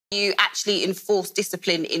You actually enforce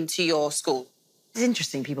discipline into your school? It's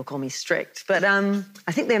interesting people call me strict, but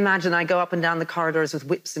I think they imagine I go up and down the corridors with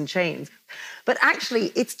whips and chains. But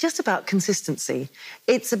actually, it's just about consistency.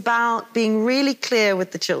 It's about being really clear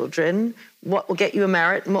with the children what will get you a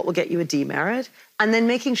merit and what will get you a demerit, and then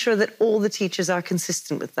making sure that all the teachers are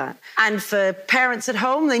consistent with that. And for parents at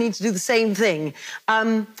home, they need to do the same thing.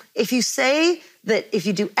 If you say that if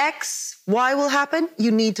you do X, Y will happen, you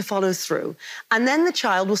need to follow through. And then the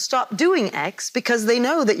child will stop doing X because they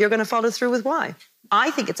know that you're going to follow through with Y. I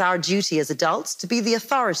think it's our duty as adults to be the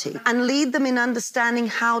authority and lead them in understanding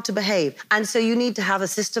how to behave. And so you need to have a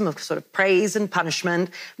system of sort of praise and punishment,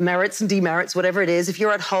 merits and demerits, whatever it is. If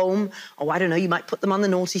you're at home, I don't know, you might put them on the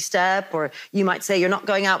naughty step, or you might say you're not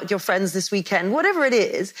going out with your friends this weekend, whatever it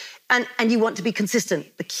is. And you want to be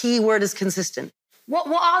consistent. The key word is consistent. What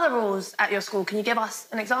are the rules at your school? Can you give us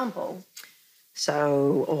an example?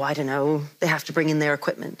 So, I don't know, they have to bring in their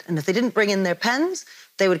equipment. And if they didn't bring in their pens,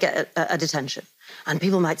 they would get a detention. And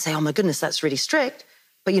people might say, oh, my goodness, that's really strict.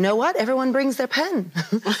 But you know what? Everyone brings their pen.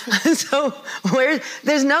 So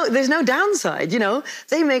there's no downside, you know.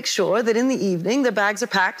 They make sure that in the evening their bags are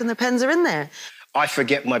packed and their pens are in there. I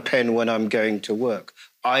forget my pen when I'm going to work.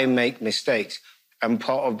 I make mistakes. And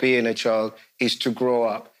part of being a child is to grow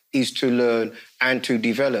up, is to learn and to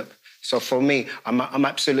develop. So for me, I'm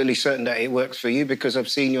absolutely certain that it works for you, because I've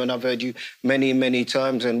seen you and I've heard you many, many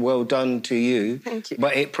times, and well done to you. Thank you.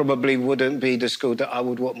 But it probably wouldn't be the school that I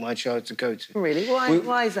would want my child to go to. Really?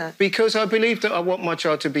 Why is that? Because I believe that I want my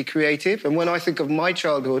child to be creative. And when I think of my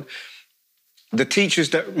childhood, the teachers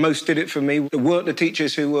that most did it for me weren't the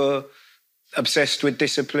teachers who were obsessed with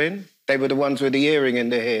discipline. They were the ones with the earring in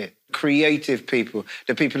their hair. Creative people,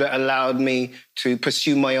 the people that allowed me to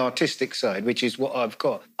pursue my artistic side, which is what I've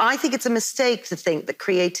got. I think it's a mistake to think that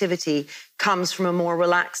creativity comes from a more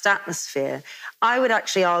relaxed atmosphere. I would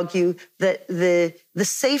actually argue that the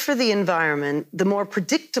safer the environment, the more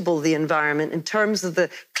predictable the environment in terms of the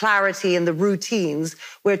clarity and the routines,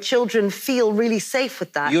 where children feel really safe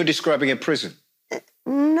with that. You're describing a prison.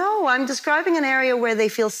 No, I'm describing an area where they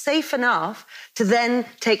feel safe enough to then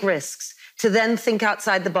take risks, to then think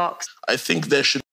outside the box. I think there should